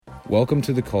Welcome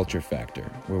to The Culture Factor,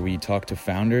 where we talk to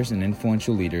founders and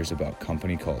influential leaders about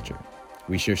company culture.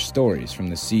 We share stories from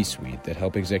the C-suite that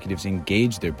help executives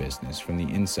engage their business from the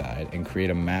inside and create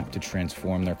a map to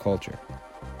transform their culture.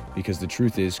 Because the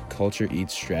truth is, culture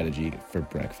eats strategy for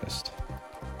breakfast.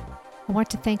 I want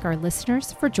to thank our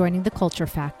listeners for joining The Culture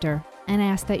Factor and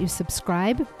ask that you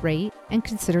subscribe, rate, and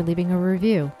consider leaving a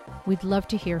review. We'd love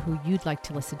to hear who you'd like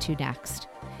to listen to next.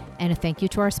 And a thank you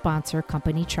to our sponsor,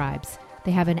 Company Tribes.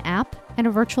 They have an app and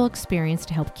a virtual experience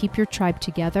to help keep your tribe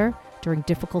together during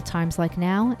difficult times like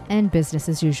now and business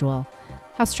as usual.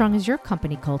 How strong is your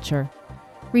company culture?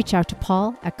 Reach out to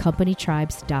Paul at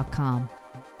companytribes.com.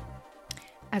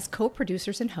 As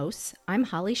co-producers and hosts, I'm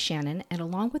Holly Shannon, and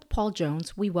along with Paul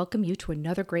Jones, we welcome you to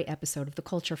another great episode of The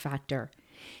Culture Factor.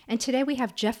 And today we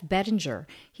have Jeff Bettinger.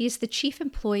 He is the Chief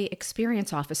Employee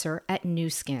Experience Officer at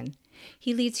Nu Skin.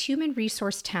 He leads human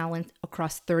resource talent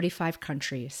across 35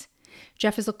 countries.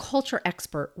 Jeff is a culture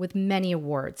expert with many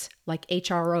awards, like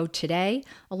HRO Today,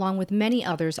 along with many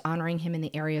others honoring him in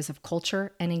the areas of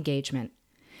culture and engagement.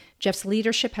 Jeff's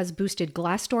leadership has boosted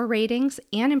Glassdoor ratings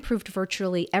and improved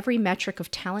virtually every metric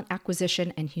of talent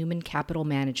acquisition and human capital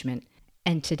management.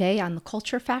 And today on The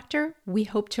Culture Factor, we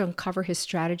hope to uncover his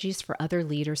strategies for other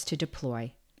leaders to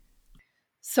deploy.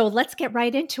 So let's get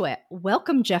right into it.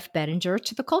 Welcome, Jeff Bettinger,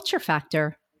 to The Culture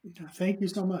Factor. Thank you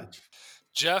so much.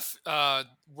 Jeff,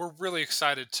 we're really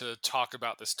excited to talk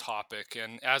about this topic.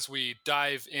 And as we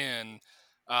dive in,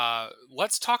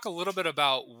 let's talk a little bit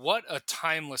about what a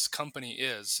timeless company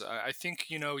is. I think,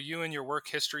 you and your work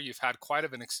history, you've had quite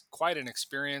an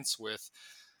experience with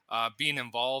being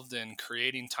involved in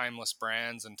creating timeless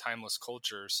brands and timeless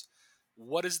cultures.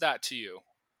 What is that to you?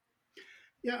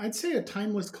 Yeah, I'd say a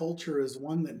timeless culture is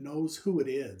one that knows who it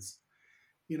is.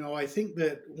 I think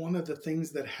that one of the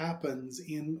things that happens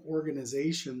in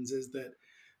organizations is that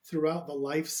throughout the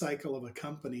life cycle of a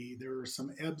company, there are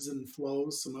some ebbs and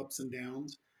flows, some ups and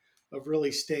downs of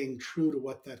really staying true to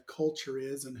what that culture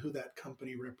is and who that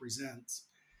company represents.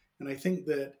 And I think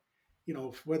that,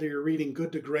 whether you're reading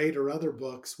Good to Great or other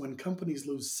books, when companies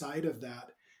lose sight of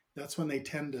that, that's when they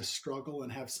tend to struggle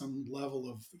and have some level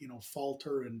of,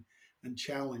 falter and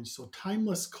challenge. So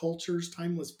timeless cultures,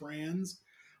 timeless brands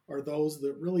are those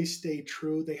that really stay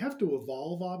true. They have to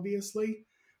evolve, obviously,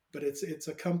 but it's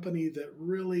a company that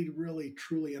really, really,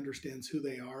 truly understands who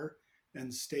they are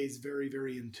and stays very,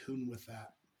 very in tune with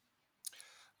that.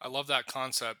 I love that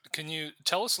concept. Can you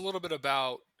tell us a little bit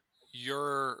about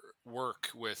your work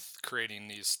with creating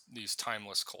these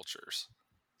timeless cultures?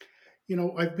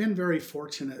 I've been very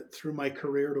fortunate through my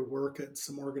career to work at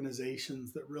some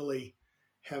organizations that really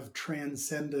have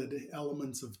transcended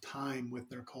elements of time with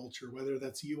their culture, whether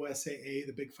that's USAA,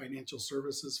 the big financial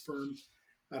services firm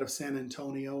out of San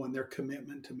Antonio, and their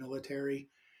commitment to military,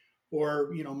 or,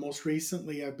 most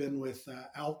recently I've been with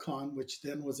Alcon, which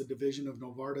then was a division of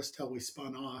Novartis till we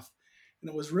spun off. And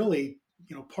it was really,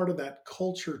 part of that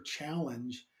culture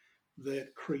challenge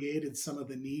that created some of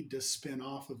the need to spin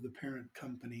off of the parent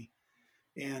company.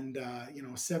 And,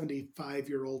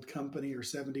 75-year-old company or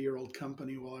 70-year-old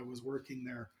company while I was working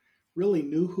there really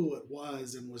knew who it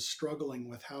was and was struggling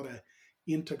with how to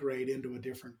integrate into a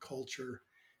different culture.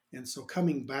 And so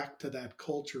coming back to that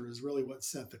culture is really what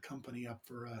set the company up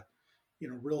for a,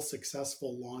 real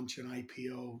successful launch and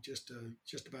IPO just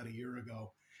about a year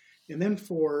ago. And then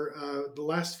for the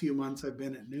last few months, I've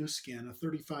been at Nu Skin, a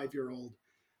 35-year-old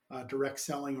direct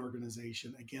selling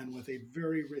organization, again, with a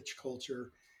very rich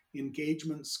culture,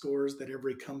 engagement scores that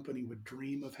every company would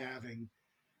dream of having.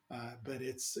 But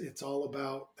it's all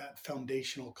about that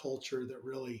foundational culture that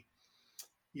really,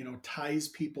 ties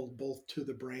people both to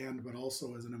the brand, but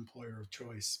also as an employer of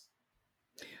choice.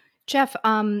 Jeff,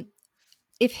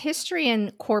 if history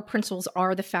and core principles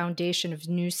are the foundation of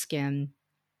Nu Skin,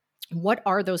 what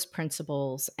are those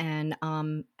principles and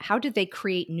how did they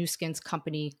create Nu Skin's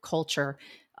company culture?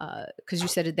 Because you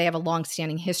said they have a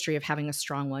long-standing history of having a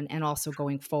strong one and also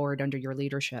going forward under your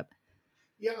leadership.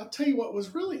 Yeah, I'll tell you what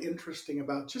was really interesting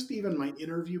about just even my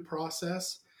interview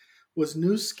process was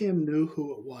Nu Skin knew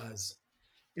who it was.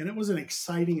 And it was an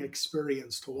exciting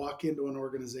experience to walk into an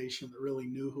organization that really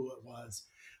knew who it was.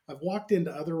 I've walked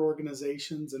into other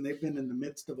organizations and they've been in the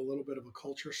midst of a little bit of a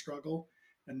culture struggle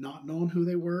and not known who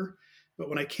they were. But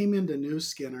when I came into Nu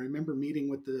Skin, I remember meeting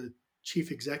with the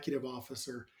chief executive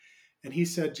officer, and he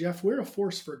said, Jeff, we're a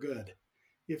force for good.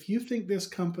 If you think this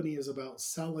company is about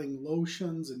selling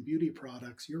lotions and beauty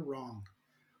products, you're wrong.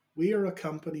 We are a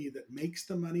company that makes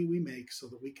the money we make so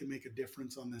that we can make a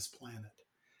difference on this planet.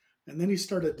 And then he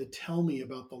started to tell me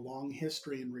about the long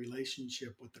history and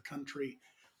relationship with the country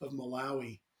of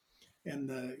Malawi. and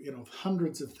the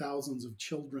hundreds of thousands of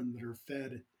children that are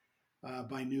fed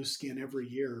by Nu Skin every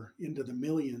year, into the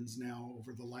millions now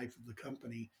over the life of the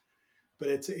company. But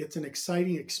it's an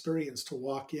exciting experience to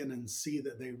walk in and see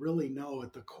that they really know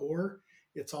at the core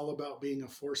it's all about being a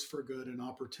force for good and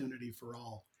opportunity for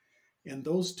all. And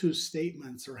those two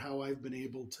statements are how I've been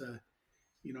able to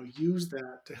use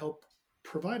that to help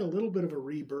provide a little bit of a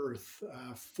rebirth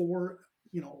for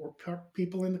or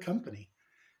people in the company.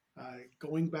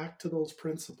 Going back to those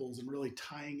principles and really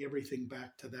tying everything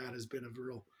back to that has been a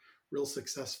real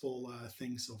successful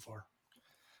thing so far.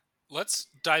 Let's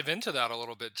dive into that a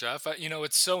little bit, Jeff.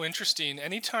 It's so interesting.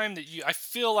 I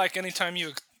feel like anytime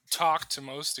you talk to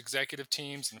most executive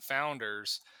teams and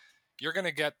founders, you're going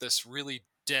to get this really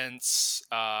dense,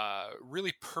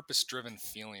 really purpose-driven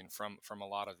feeling from a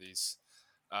lot of these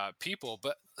people.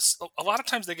 But a lot of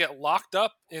times they get locked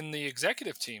up in the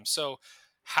executive team. So,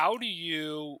 how do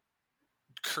you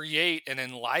create and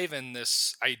enliven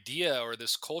this idea or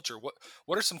this culture?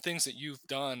 What are some things that you've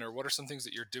done, or what are some things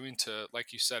that you're doing to,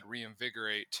 like you said,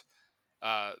 reinvigorate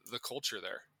the culture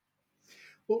there?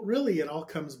 Well, really, it all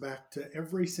comes back to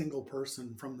every single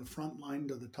person from the front line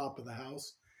to the top of the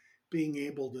house being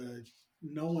able to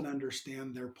know and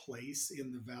understand their place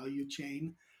in the value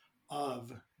chain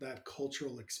of that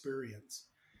cultural experience.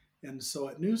 And so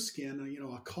at Nu Skin,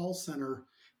 a call center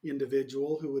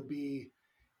individual who would be,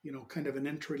 kind of an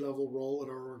entry level role at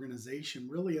our organization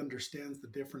really understands the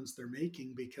difference they're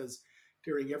making, because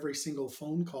during every single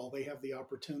phone call, they have the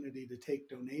opportunity to take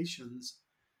donations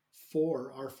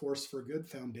for our Force for Good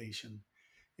Foundation.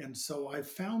 And so I've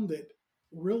found that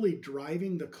really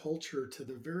driving the culture to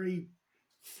the very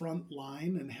front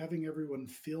line and having everyone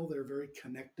feel they're very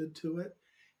connected to it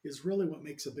is really what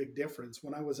makes a big difference.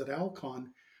 When I was at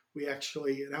Alcon,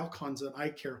 Alcon's an eye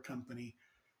care company.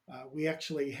 We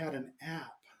actually had an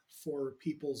app for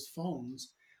people's phones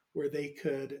where they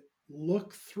could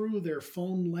look through their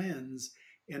phone lens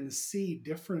and see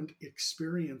different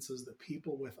experiences that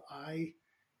people with eye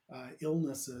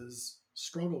illnesses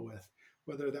struggle with,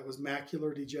 whether that was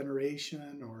macular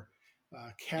degeneration or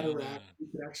cataract. Mm. You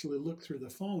could actually look through the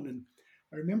phone. And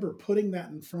I remember putting that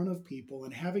in front of people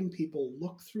and having people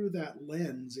look through that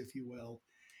lens, if you will,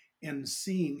 and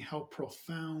seeing how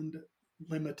profound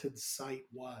limited sight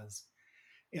was.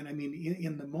 And I mean,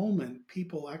 in the moment,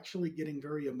 people actually getting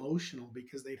very emotional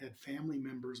because they'd had family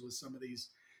members with some of these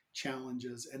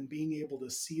challenges, and being able to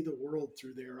see the world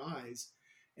through their eyes.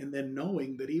 And then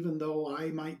knowing that even though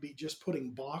I might be just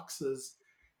putting boxes,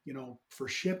 for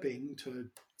shipping to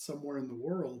somewhere in the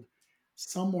world,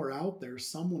 somewhere out there,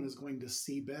 someone is going to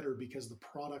see better because the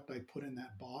product I put in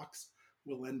that box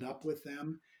will end up with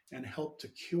them and help to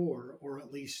cure or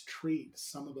at least treat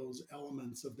some of those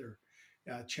elements of their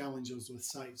challenges with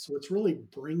sight. So it's really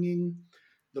bringing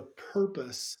the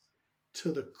purpose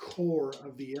to the core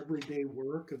of the everyday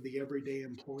work of the everyday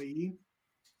employee.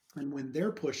 And when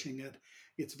they're pushing it,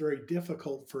 it's very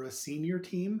difficult for a senior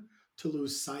team to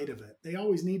lose sight of it. They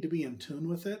always need to be in tune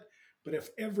with it. But if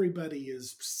everybody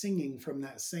is singing from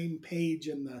that same page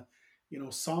in the,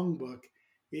 songbook,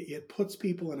 it puts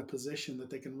people in a position that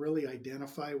they can really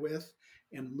identify with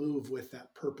and move with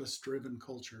that purpose-driven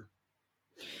culture.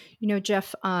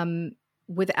 Jeff,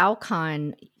 with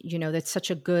Alcon, that's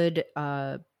such a good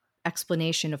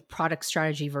explanation of product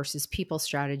strategy versus people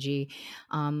strategy.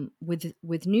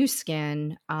 With Nu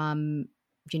Skin,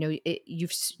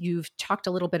 you've talked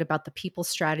a little bit about the people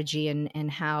strategy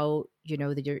and how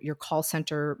your call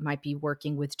center might be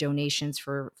working with donations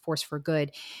for Force for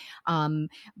Good,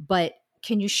 but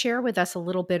can you share with us a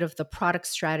little bit of the product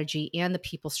strategy and the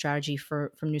people strategy from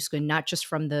Nu Skin, not just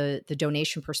from the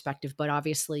donation perspective, but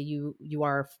obviously you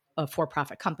are a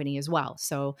for-profit company as well.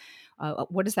 So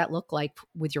what does that look like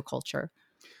with your culture?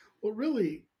 Well,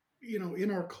 really,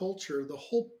 in our culture, the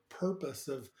whole purpose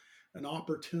of an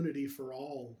opportunity for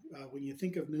all, when you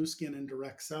think of Nu Skin and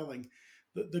direct selling,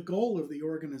 the goal of the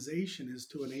organization is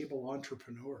to enable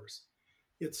entrepreneurs.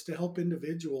 It's to help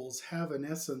individuals have, in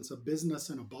essence, a business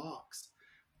in a box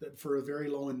that for a very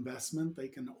low investment, they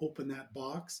can open that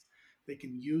box. They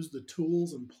can use the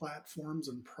tools and platforms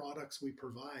and products we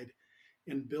provide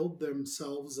and build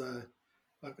themselves a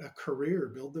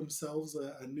career, build themselves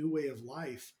a new way of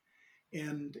life.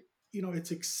 And,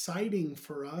 it's exciting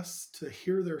for us to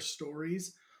hear their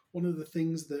stories. One of the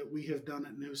things that we have done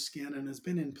at Nu Skin and has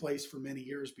been in place for many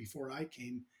years before I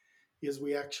came is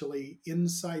we actually,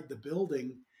 inside the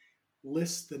building,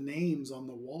 list the names on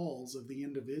the walls of the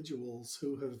individuals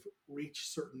who have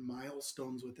reached certain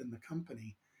milestones within the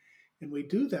company. And we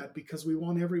do that because we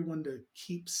want everyone to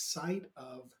keep sight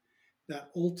of that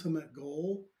ultimate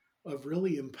goal of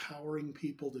really empowering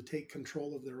people to take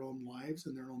control of their own lives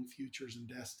and their own futures and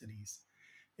destinies.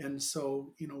 And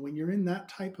so, when you're in that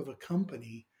type of a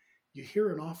company, you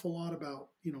hear an awful lot about,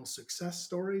 success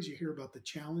stories. You hear about the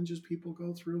challenges people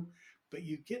go through, but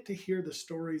you get to hear the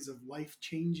stories of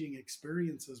life-changing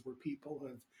experiences where people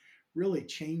have really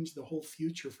changed the whole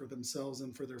future for themselves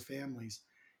and for their families.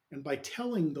 And by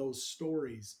telling those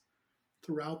stories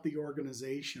throughout the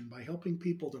organization, by helping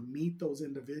people to meet those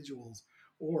individuals,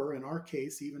 or in our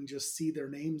case, even just see their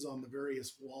names on the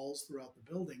various walls throughout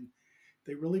the building,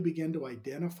 they really begin to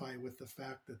identify with the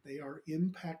fact that they are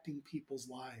impacting people's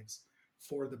lives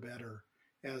for the better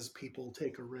as people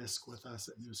take a risk with us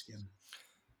at Nu Skin.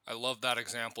 I love that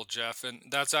example, Jeff. And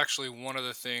that's actually one of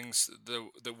the things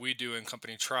that we do in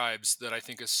company tribes that I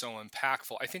think is so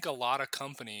impactful. I think a lot of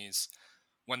companies,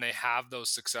 when they have those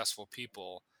successful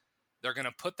people, they're going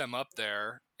to put them up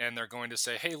there and they're going to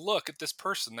say, hey, look at this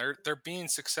person. They're being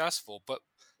successful, but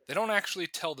they don't actually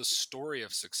tell the story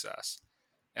of success.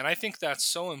 And I think that's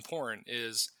so important.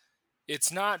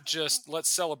 It's not just let's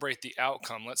celebrate the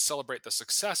outcome, let's celebrate the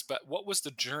success, but what was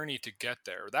the journey to get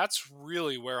there? That's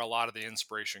really where a lot of the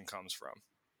inspiration comes from.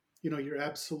 You're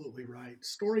absolutely right.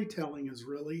 Storytelling is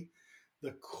really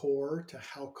the core to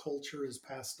how culture is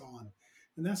passed on.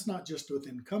 And that's not just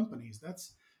within companies,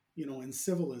 that's, in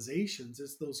civilizations.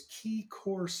 It's those key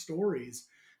core stories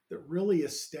that really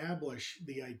establish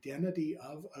the identity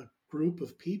of a group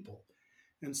of people.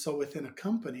 And so within a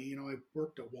company, I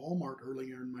worked at Walmart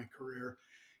earlier in my career,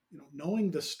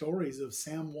 knowing the stories of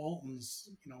Sam Walton's,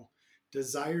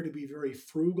 desire to be very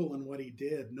frugal in what he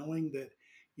did, knowing that,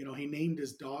 he named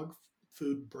his dog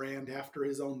food brand after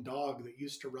his own dog that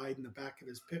used to ride in the back of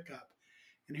his pickup.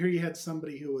 And here you had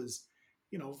somebody who was,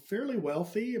 fairly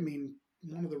wealthy. I mean,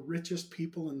 one of the richest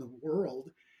people in the world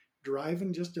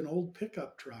driving just an old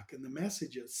pickup truck. And the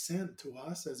message it sent to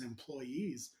us as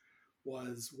employees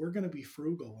was we're going to be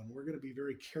frugal and we're going to be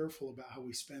very careful about how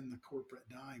we spend the corporate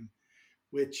dime,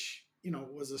 which,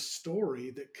 was a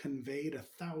story that conveyed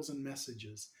 1,000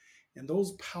 messages. And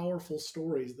those powerful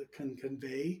stories that can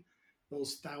convey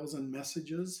those 1,000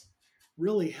 messages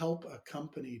really help a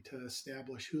company to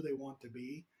establish who they want to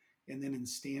be and then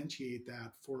instantiate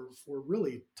that for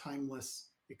really timeless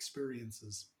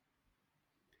experiences.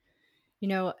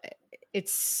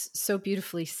 It's so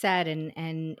beautifully said,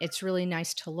 and it's really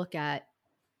nice to look at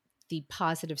the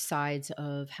positive sides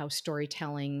of how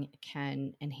storytelling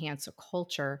can enhance a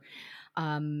culture.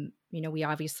 We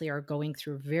obviously are going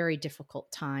through a very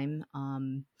difficult time,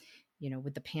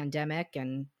 with the pandemic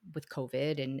and with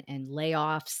COVID and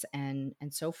layoffs and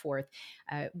so forth.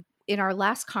 In our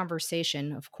last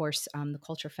conversation, of course, the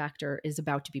Culture Factor is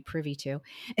about to be privy to.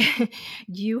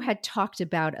 You had talked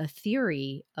about a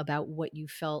theory about what you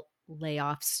felt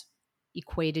layoffs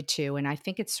equated to, and I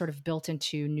think it's sort of built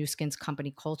into Nu Skin's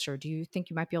company culture. Do you think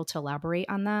you might be able to elaborate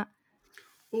on that?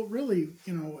 Well, really,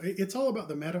 it's all about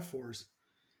the metaphors.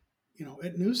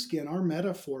 At Nu Skin, our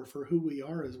metaphor for who we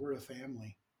are is we're a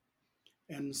family.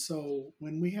 And so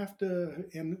when we have to,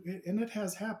 and it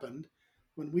has happened,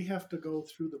 when we have to go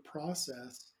through the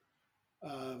process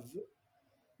of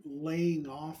laying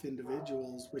off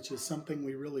individuals, which is something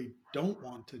we really don't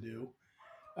want to do,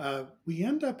 we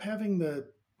end up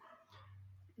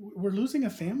we're losing a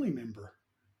family member,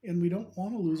 and we don't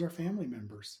want to lose our family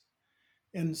members.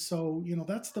 And so,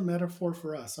 that's the metaphor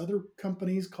for us. Other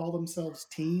companies call themselves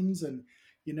teams, and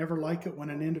you never like it when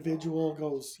an individual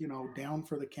goes, down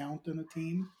for the count in a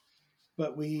team.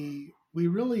 But we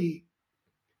really,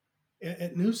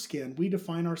 at Nu Skin, we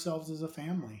define ourselves as a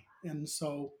family. And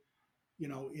so,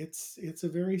 it's a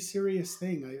very serious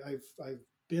thing. I've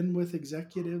been with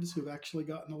executives who've actually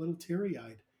gotten a little teary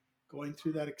eyed going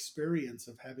through that experience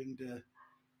of having to,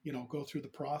 go through the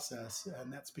process.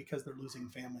 And that's because they're losing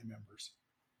family members.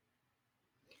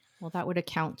 Well, that would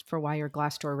account for why your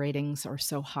Glassdoor ratings are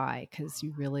so high, because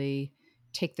you really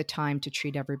take the time to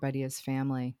treat everybody as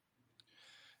family.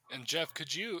 And Jeff,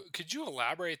 could you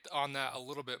elaborate on that a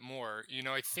little bit more?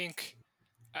 I think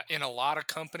in a lot of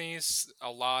companies,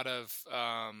 a lot of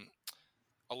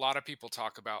people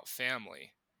talk about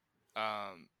family.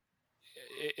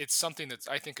 It's something that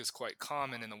I think is quite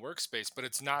common in the workspace, but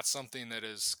it's not something that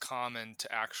is common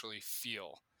to actually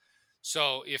feel.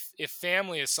 So if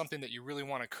family is something that you really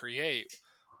want to create,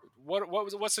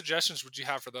 what suggestions would you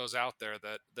have for those out there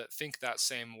that think that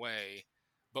same way,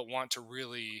 but want to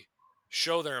really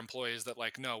show their employees that,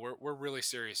 like, no, we're really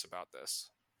serious about this?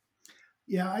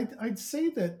 Yeah, I'd say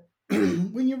that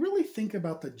when you really think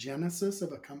about the genesis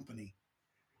of a company,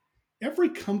 every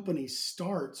company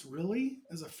starts really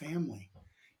as a family.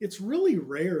 It's really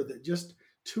rare that just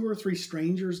two or three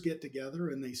strangers get together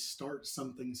and they start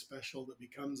something special that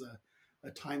becomes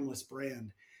a timeless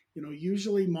brand.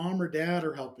 Usually mom or dad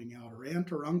are helping out, or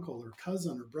aunt or uncle, or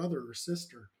cousin or brother or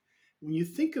sister. When you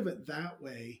think of it that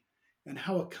way and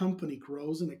how a company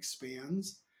grows and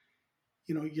expands,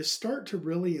 you start to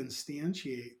really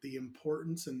instantiate the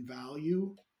importance and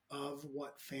value of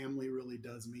what family really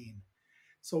does mean.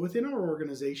 So within our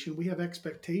organization, we have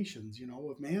expectations,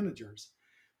 of managers.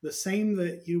 The same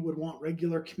that you would want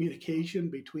regular communication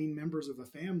between members of a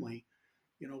family,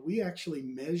 we actually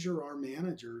measure our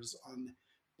managers on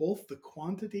both the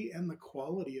quantity and the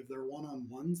quality of their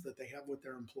one-on-ones that they have with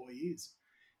their employees.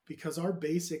 Because our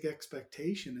basic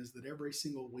expectation is that every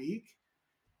single week,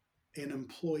 an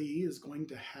employee is going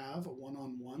to have a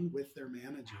one-on-one with their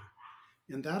manager.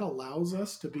 And that allows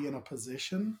us to be in a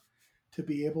position to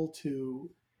be able to,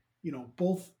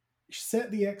 both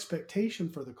set the expectation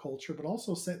for the culture, but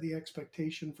also set the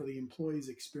expectation for the employee's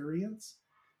experience,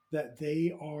 that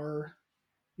they are,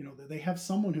 that they have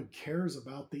someone who cares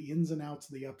about the ins and outs,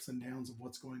 the ups and downs of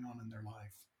what's going on in their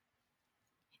life.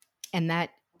 And that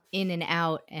in and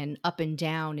out and up and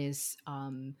down is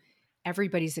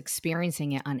everybody's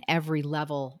experiencing it on every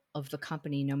level of the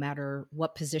company, no matter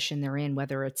what position they're in,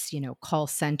 whether it's, call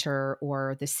center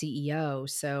or the CEO.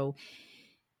 So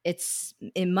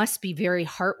it must be very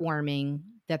heartwarming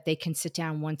that they can sit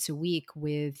down once a week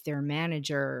with their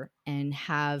manager and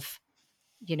have,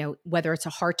 whether it's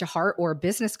a heart to heart or a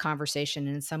business conversation.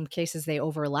 And in some cases they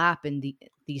overlap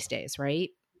these days, right?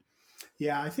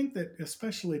 Yeah, I think that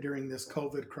especially during this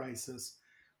COVID crisis,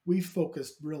 we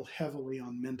focused real heavily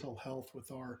on mental health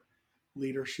with our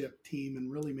leadership team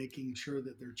and really making sure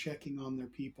that they're checking on their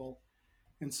people.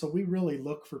 And so we really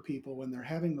look for people when they're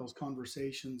having those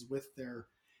conversations with their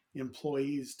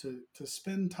employees to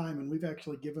spend time. And we've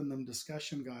actually given them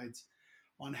discussion guides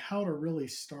on how to really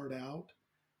start out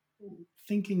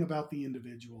thinking about the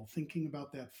individual, thinking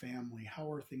about that family.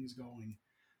 How are things going?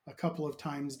 A couple of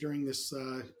times during this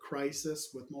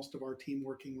crisis, with most of our team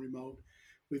working remote,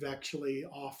 we've actually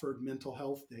offered mental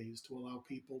health days to allow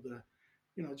people to,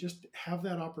 just have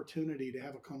that opportunity to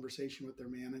have a conversation with their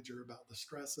manager about the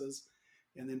stresses,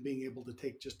 and then being able to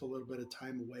take just a little bit of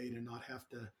time away to not have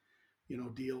to,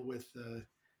 deal with the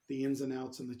ins and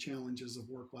outs and the challenges of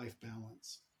work-life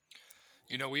balance.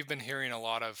 We've been hearing a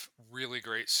lot of really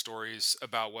great stories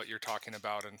about what you're talking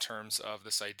about in terms of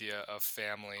this idea of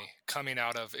family coming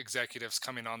out of executives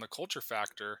coming on the Culture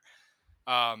Factor.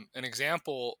 An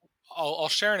example, I'll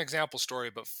share an example story,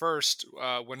 but first,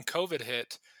 when COVID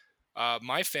hit,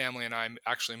 my family and I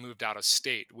actually moved out of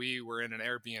state. We were in an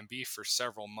Airbnb for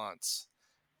several months.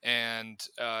 And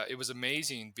it was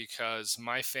amazing because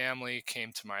my family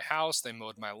came to my house, they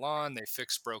mowed my lawn, they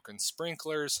fixed broken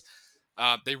sprinklers.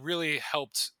 They really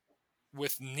helped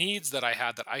with needs that I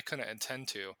had that I couldn't attend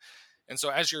to. And so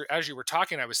as you were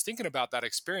talking, I was thinking about that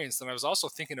experience, and I was also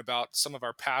thinking about some of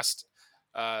our past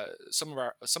some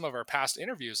of our past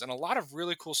interviews, and a lot of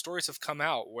really cool stories have come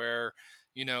out where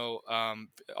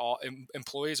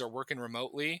employees are working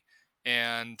remotely,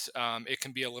 and it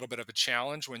can be a little bit of a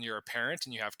challenge when you're a parent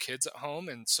and you have kids at home.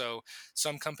 And so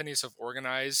some companies have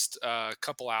organized a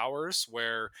couple hours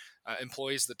where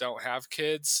employees that don't have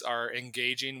kids are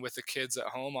engaging with the kids at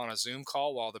home on a Zoom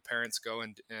call while the parents go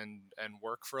and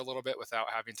work for a little bit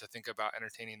without having to think about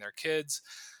entertaining their kids.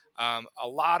 A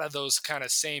lot of those kind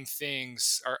of same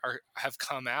things have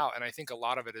come out, and I think a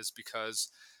lot of it is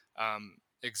because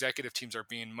executive teams are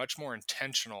being much more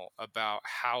intentional about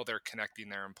how they're connecting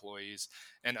their employees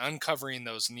and uncovering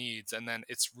those needs, and then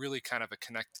it's really kind of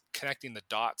a connecting the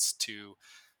dots to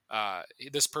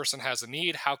this person has a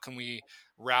need. How can we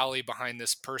rally behind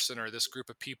this person or this group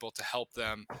of people to help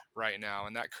them right now?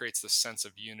 And that creates this sense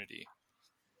of unity.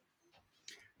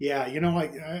 Yeah,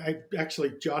 I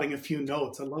actually jotting a few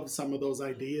notes. I love some of those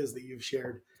ideas that you've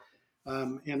shared.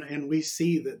 And we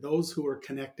see that those who are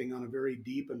connecting on a very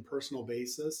deep and personal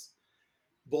basis,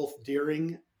 both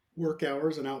during work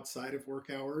hours and outside of work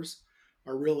hours,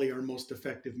 are really our most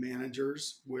effective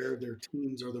managers, where their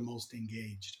teams are the most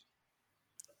engaged.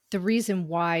 The reason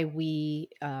why we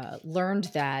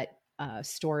learned that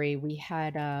story, we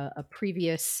had a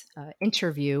previous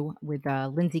interview with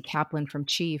Lindsay Kaplan from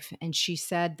Chief, and she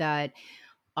said that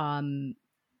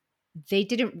they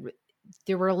didn't.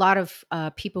 There were a lot of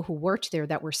people who worked there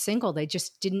that were single. They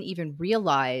just didn't even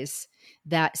realize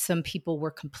that some people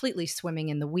were completely swimming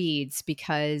in the weeds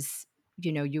because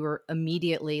you were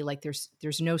immediately like,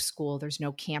 there's no school, there's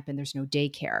no camp, and there's no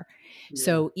daycare. Yeah.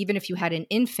 So even if you had an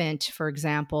infant, for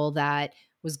example, that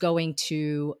was going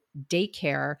to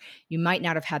daycare, you might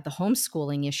not have had the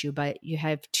homeschooling issue, but you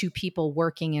have two people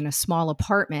working in a small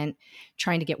apartment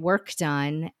trying to get work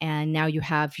done, and now you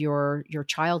have your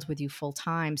child with you full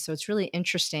time. So it's really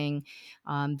interesting.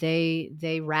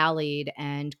 They rallied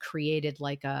and created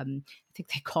like I think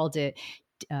they called it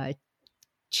uh,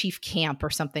 chief camp or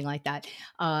something like that.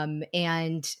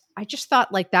 And I just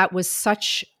thought like that was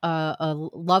such a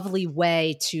lovely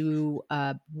way to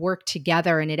work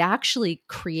together. And it actually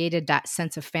created that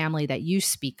sense of family that you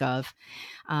speak of.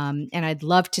 And I'd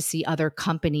love to see other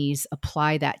companies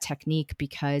apply that technique,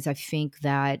 because I think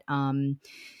that,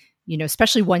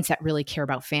 especially ones that really care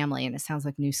about family. And it sounds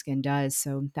like Nu Skin does.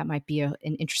 So that might be an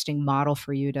interesting model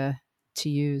for you to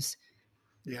use.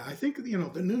 Yeah, I think,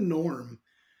 the new norm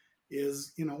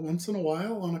is, once in a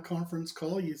while on a conference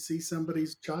call, you see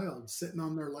somebody's child sitting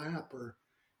on their lap or,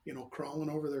 crawling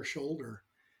over their shoulder.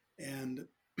 And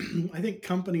I think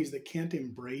companies that can't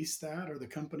embrace that are the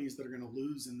companies that are going to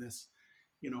lose in this,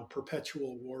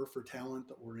 perpetual war for talent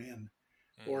that we're in.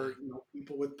 Or,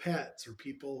 people with pets, or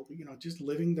people, just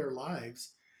living their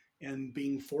lives and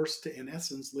being forced to, in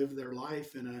essence, live their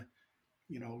life in a,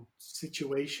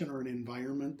 situation or an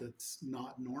environment that's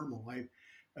not normal.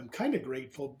 I'm kind of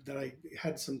grateful that I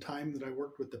had some time that I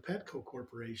worked with the Petco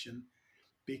Corporation,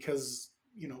 because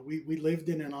we lived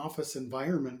in an office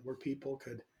environment where people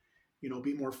could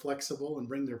be more flexible and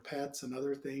bring their pets and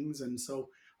other things. And so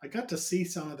I got to see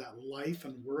some of that life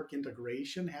and work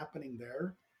integration happening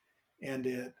there, and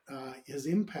it has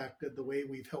impacted the way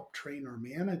we've helped train our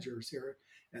managers here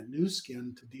at Nu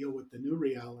Skin to deal with the new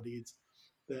realities.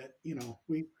 That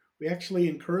we actually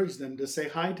encourage them to say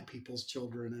hi to people's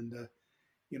children, and to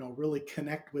really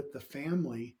connect with the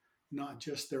family, not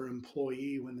just their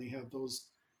employee, when they have those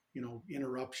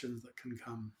interruptions that can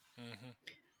come. Mm-hmm.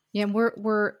 Yeah,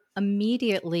 we're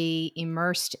immediately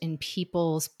immersed in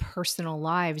people's personal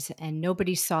lives, and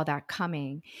nobody saw that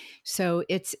coming. So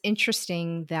it's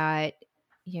interesting that,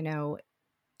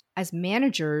 as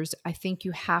managers, I think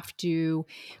you have to,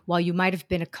 while you might have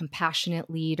been a compassionate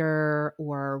leader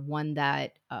or one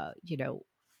that,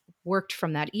 worked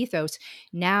from that ethos,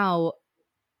 now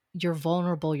you're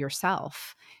vulnerable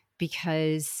yourself,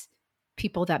 because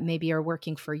people that maybe are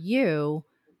working for you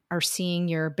are seeing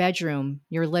your bedroom,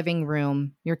 your living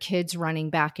room, your kids running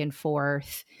back and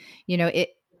forth.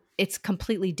 It's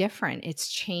completely different. It's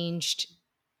changed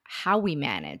how we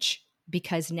manage,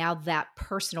 because now that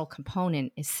personal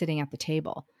component is sitting at the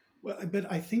table. Well, but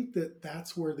I think that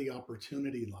that's where the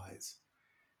opportunity lies.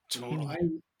 Totally. I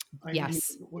mean,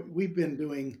 Yes. what we've been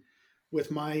doing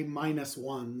with my minus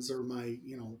ones, or my,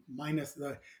 minus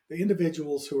the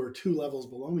individuals who are two levels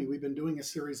below me, we've been doing a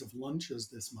series of lunches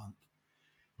this month.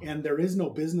 And there is no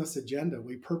business agenda.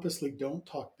 We purposely don't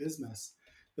talk business.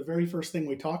 The very first thing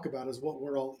we talk about is what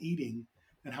we're all eating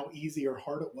and how easy or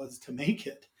hard it was to make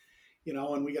it.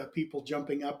 And we got people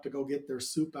jumping up to go get their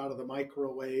soup out of the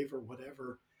microwave or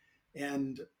whatever.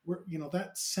 And we're,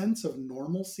 that sense of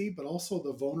normalcy, but also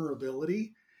the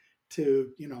vulnerability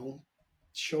to,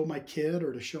 show my kid,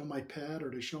 or to show my pet,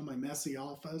 or to show my messy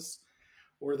office,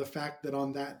 or the fact that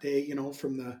on that day,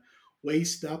 from the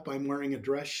waist up, I'm wearing a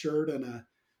dress shirt and a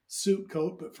suit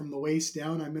coat, but from the waist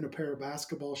down, I'm in a pair of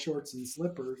basketball shorts and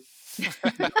slippers.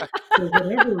 For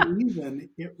whatever reason,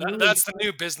 it really, that's the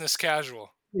new business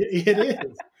casual. It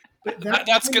is. But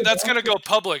that's good. That's going to go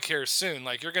public here soon.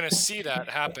 Like, you're going to see that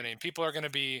happening. People are going to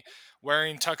be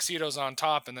wearing tuxedos on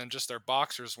top and then just their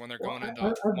boxers when they're going into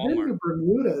I've Walmart. been to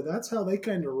Bermuda. That's how they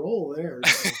kind of roll there.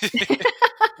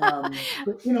 So,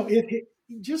 but it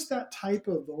just that type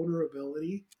of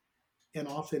vulnerability and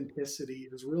authenticity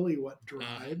is really what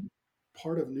drives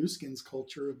part of Nu Skin's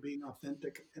culture of being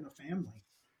authentic in a family.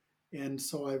 And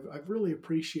so I've really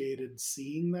appreciated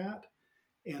seeing that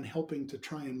and helping to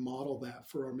try and model that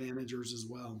for our managers as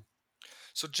well.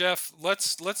 So Jeff,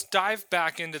 let's dive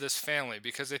back into this family,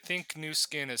 because I think Nu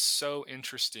Skin is so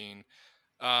interesting,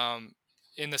 um,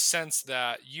 in the sense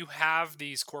that you have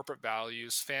these corporate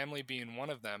values, family being one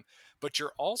of them, but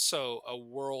you're also a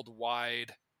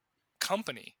worldwide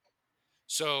company.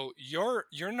 So you're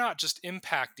not just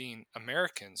impacting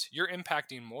Americans, you're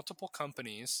impacting multiple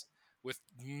companies with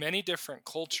many different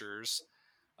cultures.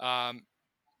 Um,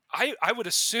 I would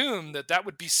assume that that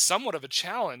would be somewhat of a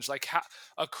challenge, like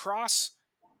across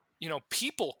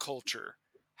people culture.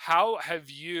 How have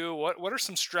you? What are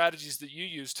some strategies that you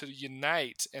use to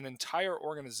unite an entire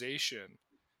organization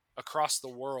across the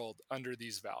world under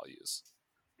these values?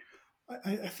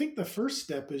 I think the first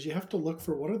step is you have to look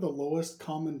for what are the lowest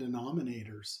common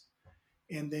denominators,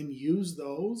 and then use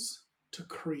those to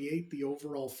create the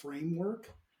overall framework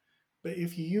But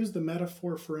if you use the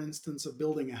metaphor, for instance, of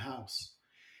building a house,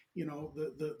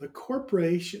 the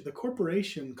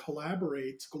corporation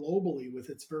collaborates globally with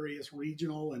its various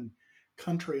regional and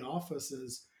country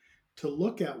offices to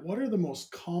look at what are the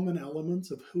most common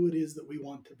elements of who it is that we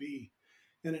want to be.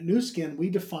 And at Nu Skin, we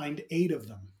defined 8 of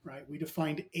them, right? We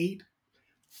defined 8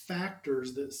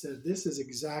 factors that said this is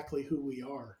exactly who we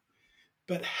are.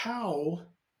 But how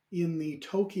in the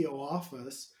Tokyo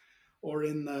office or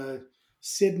in the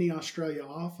Sydney, Australia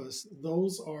office,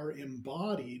 those are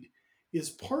embodied is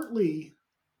partly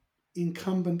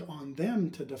incumbent on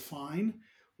them to define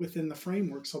within the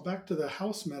framework. So, back to the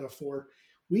house metaphor,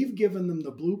 we've given them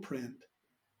the blueprint,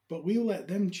 but we let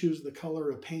them choose the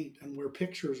color of paint and where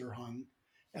pictures are hung,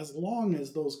 as long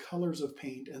as those colors of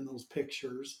paint and those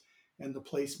pictures and the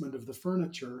placement of the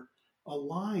furniture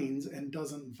aligns and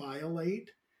doesn't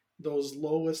violate those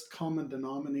lowest common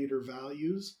denominator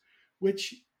values,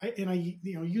 which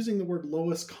using the word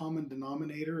lowest common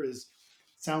denominator is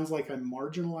sounds like I'm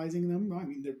marginalizing them. I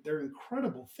mean, they're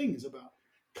incredible things about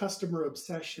customer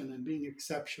obsession and being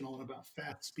exceptional and about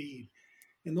fast speed,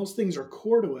 and those things are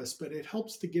core to us, but it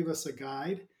helps to give us a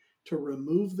guide to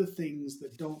remove the things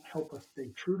that don't help us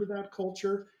stay true to that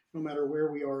culture, no matter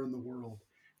where we are in the world.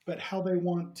 But how they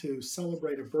want to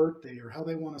celebrate a birthday or how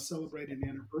they want to celebrate an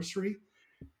anniversary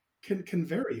can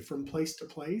vary from place to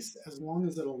place as long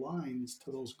as it aligns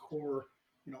to those core,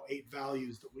 8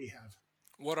 values that we have.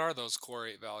 What are those core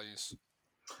 8 values?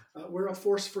 We're a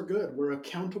force for good. We're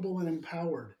accountable and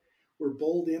empowered. We're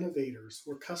bold innovators.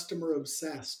 We're customer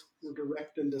obsessed. We're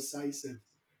direct and decisive.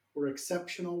 We're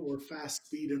exceptional. We're fast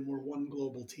speed, and we're one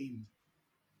global team.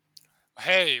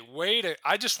 Hey, wait!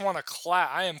 I just want to clap.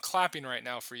 I am clapping right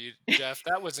now for you, Jeff.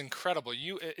 That was incredible.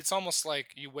 It's almost like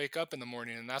you wake up in the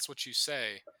morning and that's what you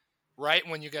say right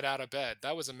when you get out of bed.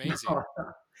 That was amazing.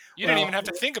 You didn't even Well, have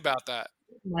to think about that.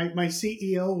 my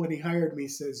CEO, when he hired me,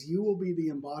 says, "You will be the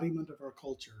embodiment of our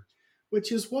culture,"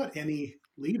 which is what any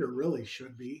leader really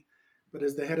should be. But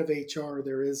as the head of HR,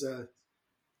 there's a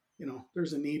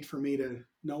need for me to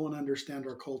know and understand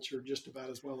our culture just about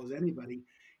as well as anybody.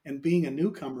 And being a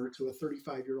newcomer to a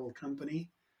 35-year-old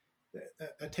company,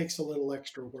 that takes a little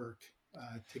extra work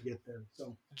to get there.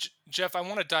 So, Jeff, I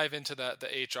want to dive into the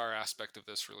HR aspect of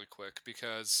this really quick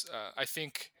because I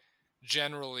think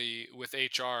generally with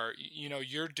HR,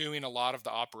 you're doing a lot of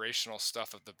the operational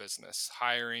stuff of the business,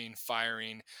 hiring,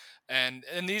 firing, and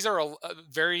these are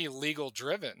very legal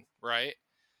driven, right?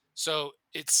 So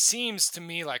it seems to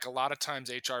me like a lot of times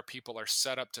HR people are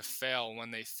set up to fail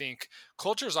when they think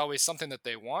culture is always something that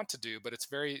they want to do, but it's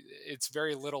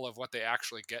very little of what they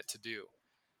actually get to do.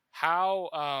 How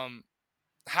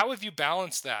how have you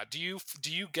balanced that? Do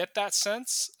you get that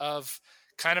sense of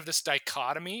kind of this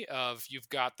dichotomy of you've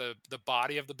got the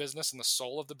body of the business and the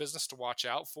soul of the business to watch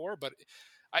out for, but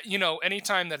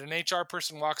anytime that an HR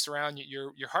person walks around,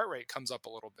 your heart rate comes up a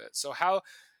little bit. So how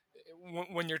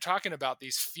when you're talking about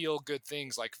these feel good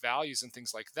things like values and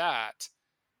things like that,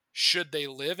 should they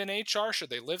live in HR?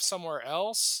 Should they live somewhere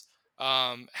else?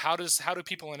 How do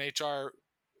people in HR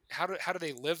how do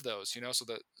they live those?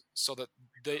 So that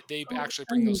they actually I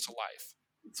bring mean, those to life.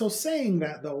 so saying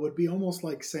that though would be almost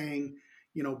like saying,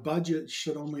 budgets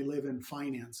should only live in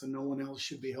finance and no one else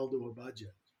should be held to a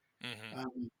budget. Hmm.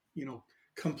 Um, you know,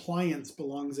 Compliance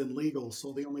belongs in legal,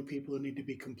 so the only people who need to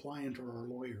be compliant are our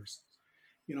lawyers.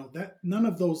 That none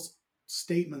of those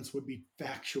statements would be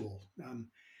factual.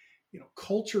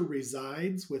 Culture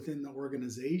resides within the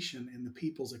organization in the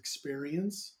people's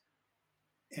experience,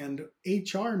 and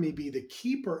HR may be the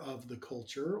keeper of the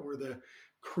culture or the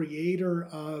creator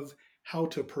of how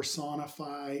to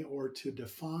personify or to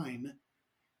define,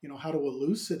 how to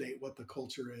elucidate what the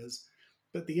culture is.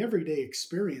 But the everyday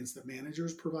experience that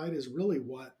managers provide is really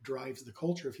what drives the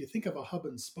culture. If you think of a hub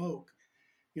and spoke,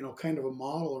 kind of a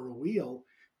model or a wheel,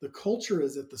 the culture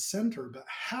is at the center, but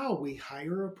how we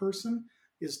hire a person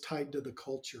is tied to the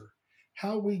culture.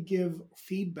 How we give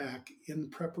feedback in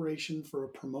preparation for a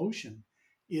promotion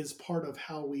is part of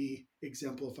how we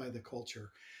exemplify the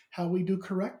culture. How we do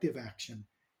corrective action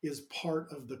is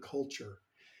part of the culture.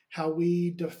 How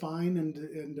we define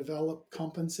and develop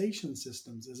compensation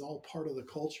systems is all part of the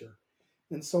culture.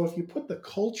 And so if you put the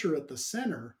culture at the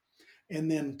center, and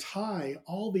then tie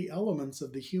all the elements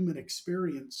of the human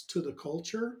experience to the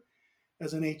culture.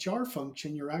 As an HR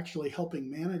function, you're actually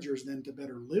helping managers then to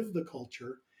better live the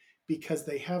culture because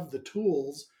they have the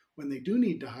tools when they do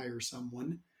need to hire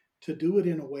someone to do it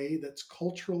in a way that's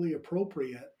culturally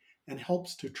appropriate and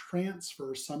helps to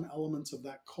transfer some elements of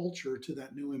that culture to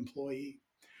that new employee.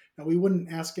 Now, we wouldn't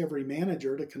ask every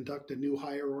manager to conduct a new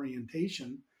hire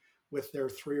orientation with their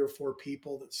 3 or 4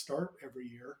 people that start every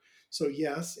year. So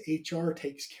yes, HR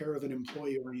takes care of an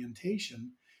employee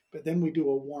orientation, but then we do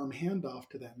a warm handoff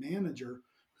to that manager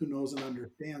who knows and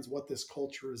understands what this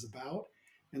culture is about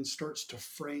and starts to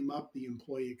frame up the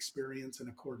employee experience in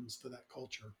accordance to that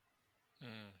culture.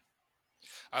 Mm.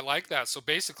 I like that. So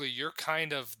basically, you're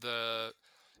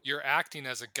acting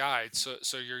as a guide.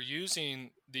 So you're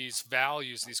using these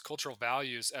values, these cultural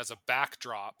values, as a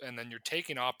backdrop, and then you're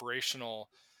taking operational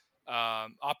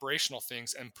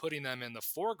things and putting them in the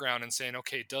foreground and saying,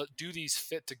 okay, do these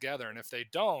fit together? And if they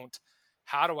don't,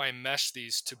 how do I mesh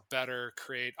these to better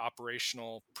create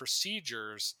operational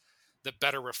procedures that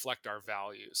better reflect our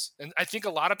values? And I think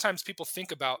a lot of times people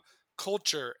think about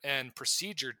culture and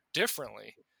procedure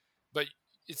differently, but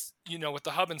it's, with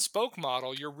the hub and spoke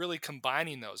model, you're really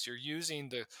combining those. You're using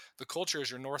the culture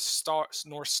as your north star,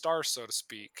 so to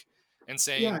speak, and Yeah,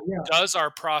 saying, yeah, does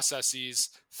our processes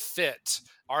fit?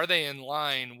 Are they in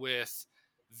line with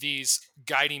these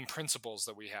guiding principles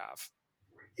that we have?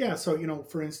 yeah. So,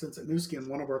 for instance, at Nu Skin,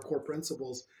 one of our core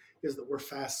principles is that we're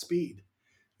fast speed.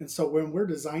 And so when we're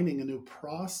designing a new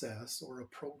process or a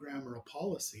program or a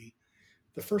policy,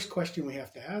 the first question we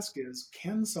have to ask is,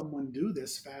 can someone do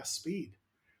this fast speed?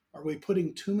 Are we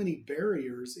putting too many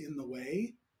barriers in the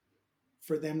way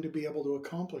for them to be able to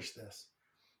accomplish this?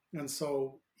 And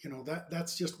so,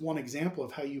 that's just one example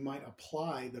of how you might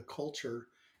apply the culture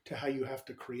to how you have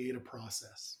to create a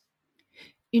process.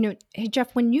 Hey,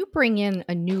 Jeff, when you bring in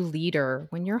a new leader,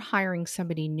 when you're hiring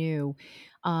somebody new,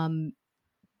 um,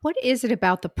 what is it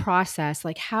about the process?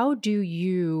 Like, how do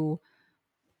you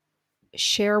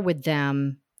share with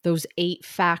them those 8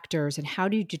 factors, and how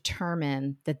do you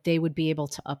determine that they would be able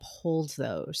to uphold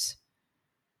those?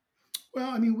 Well,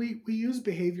 I mean, we use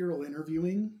behavioral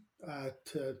interviewing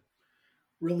to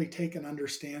really take an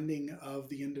understanding of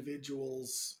the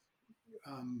individual's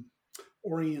um,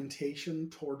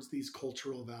 orientation towards these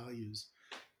cultural values.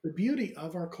 The beauty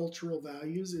of our cultural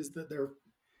values is that they're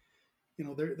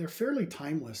fairly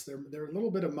timeless. They're a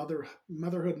little bit of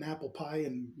motherhood and apple pie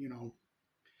and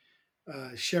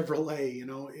Chevrolet.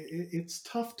 It's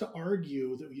tough to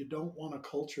argue that you don't want a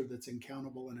culture that's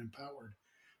accountable and empowered.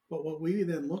 But what we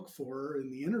then look for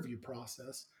in the interview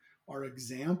process are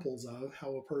examples of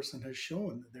how a person has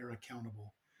shown that they're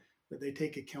accountable, that they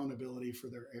take accountability for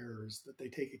their errors, that they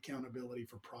take accountability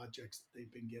for projects that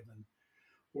they've been given.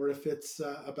 Or if it's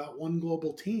about one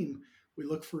global team, we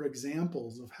look for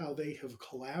examples of how they have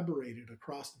collaborated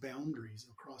across boundaries,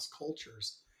 across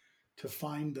cultures, to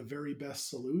find the very best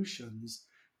solutions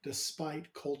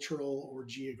despite cultural or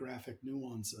geographic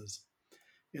nuances.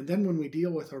 And then when we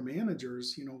deal with our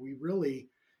managers, we really,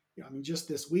 I mean, just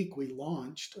this week we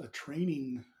launched a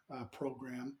training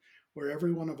program where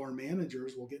every one of our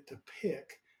managers will get to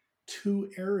pick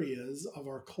 2 areas of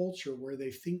our culture where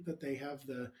they think that they have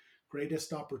the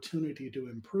greatest opportunity to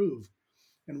improve.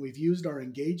 And we've used our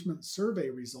engagement survey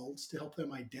results to help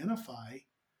them identify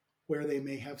where they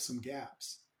may have some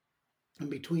gaps. And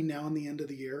between now and the end of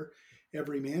the year,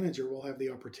 every manager will have the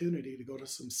opportunity to go to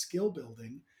some skill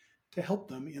building to help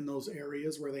them in those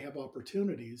areas where they have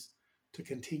opportunities to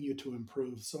continue to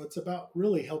improve. So it's about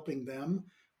really helping them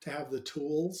to have the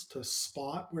tools to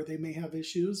spot where they may have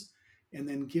issues and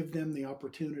then give them the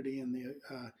opportunity and the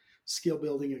skill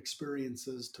building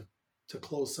experiences to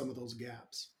close some of those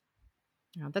gaps.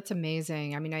 Oh, that's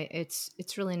amazing. I mean,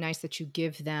 it's really nice that you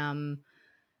give them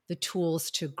the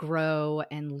tools to grow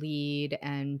and lead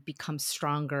and become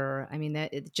stronger. I mean,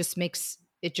 that it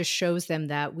just shows them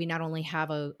that we not only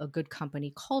have a good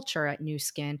company culture at Nu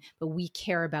Skin, but we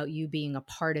care about you being a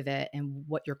part of it and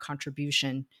what your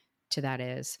contribution to that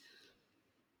is.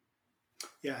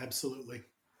 Yeah, absolutely.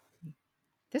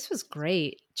 This was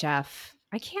great, Jeff.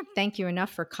 I can't thank you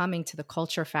enough for coming to the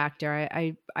Culture Factor.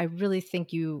 I really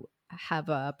think you have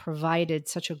provided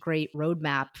such a great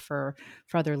roadmap for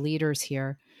other leaders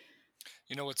here.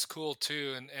 What's cool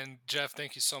too, and Jeff,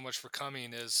 thank you so much for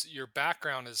coming. Is your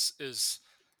background is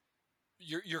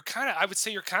you're kind of, I would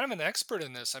say you're kind of an expert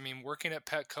in this. I mean, working at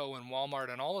Petco and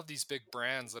Walmart and all of these big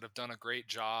brands that have done a great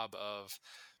job of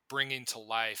bringing to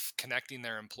life, connecting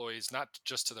their employees, not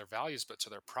just to their values, but to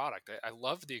their product. I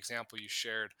love the example you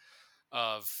shared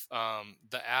of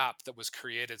the app that was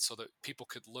created so that people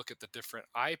could look at the different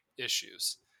eye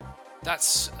issues.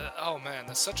 That's, oh man,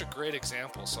 that's such a great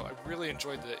example. So I really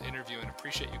enjoyed the interview and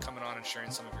appreciate you coming on and sharing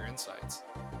some of your insights.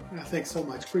 Thanks so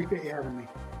much. Appreciate you having me.